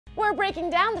We're breaking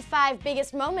down the 5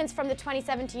 biggest moments from the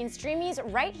 2017 Streamys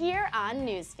right here on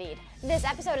Newsfeed. This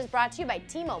episode is brought to you by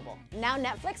T-Mobile. Now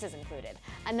Netflix is included.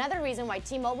 Another reason why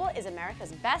T-Mobile is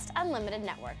America's best unlimited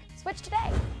network. Switch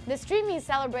today. The Streamys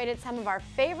celebrated some of our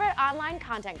favorite online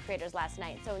content creators last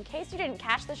night, so in case you didn't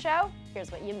catch the show, here's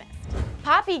what you missed.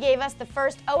 Poppy gave us the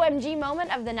first OMG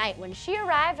moment of the night when she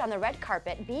arrived on the red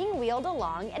carpet being wheeled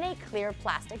along in a clear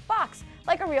plastic box,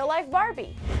 like a real-life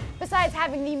Barbie. Besides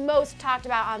having the most talked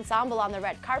about ensemble on the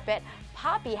red carpet,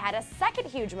 Poppy had a second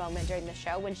huge moment during the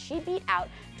show when she beat out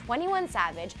 21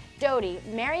 Savage, Dodie,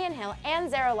 Marian Hill, and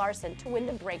Zara Larsson to win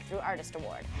the Breakthrough Artist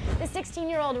Award. The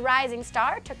 16-year-old rising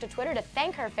star took to Twitter to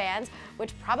thank her fans,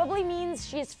 which probably means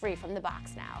she's free from the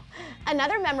box now.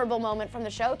 Another memorable moment from the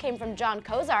show came from Jon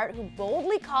Cozart, who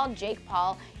boldly called Jake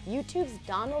Paul YouTube's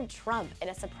Donald Trump in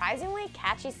a surprisingly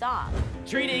catchy song.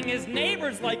 Treating his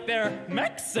neighbors like they're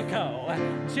Mexico.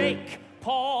 Jake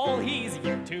Paul, he's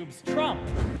YouTube's Trump.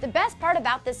 The best part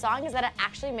about this song is that it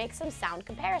actually makes some sound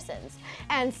comparisons.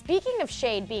 And speaking of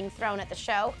shade being thrown at the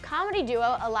show, comedy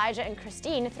duo Elijah and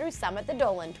Christine threw some at the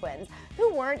Dolan Twins,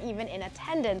 who weren't even in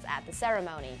attendance at the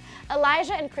ceremony.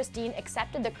 Elijah and Christine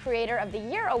accepted the Creator of the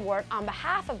Year award on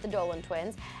behalf of the Dolan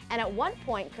Twins, and at one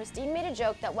point, Christine made a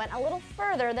joke that went a little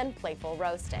further than playful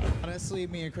roasting. Honestly,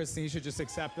 me and Christine should just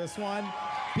accept this one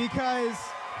because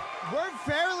we're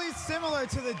fairly similar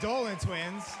to the Dolan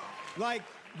Twins. Like,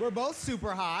 we're both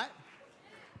super hot.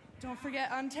 Don't forget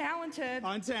untalented.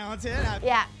 Untalented.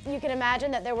 Yeah, you can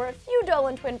imagine that there were a few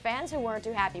Dolan Twin fans who weren't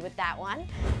too happy with that one.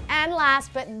 And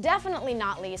last, but definitely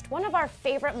not least, one of our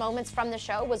favorite moments from the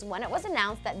show was when it was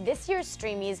announced that this year's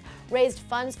Streamys raised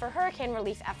funds for hurricane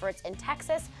relief efforts in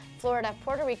Texas, Florida,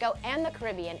 Puerto Rico, and the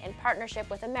Caribbean in partnership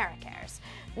with Americares.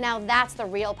 Now that's the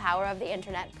real power of the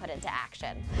internet put into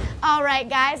action. All right,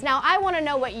 guys, now I want to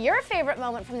know what your favorite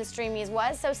moment from the Streamys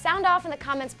was, so sound off in the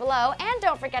comments below, and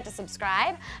don't forget to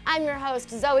subscribe. I'm your host,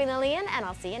 Zoe Lillian, and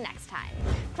I'll see you next time.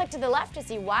 Click to the left to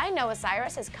see why Noah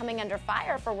Cyrus is coming under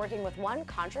fire for working with one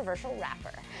controversial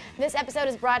rapper. This episode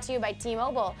is brought to you by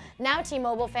T-Mobile. Now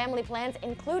T-Mobile family plans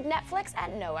include Netflix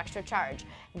at no extra charge.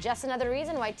 Just another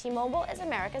reason why T-Mobile is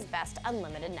America's best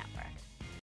unlimited network.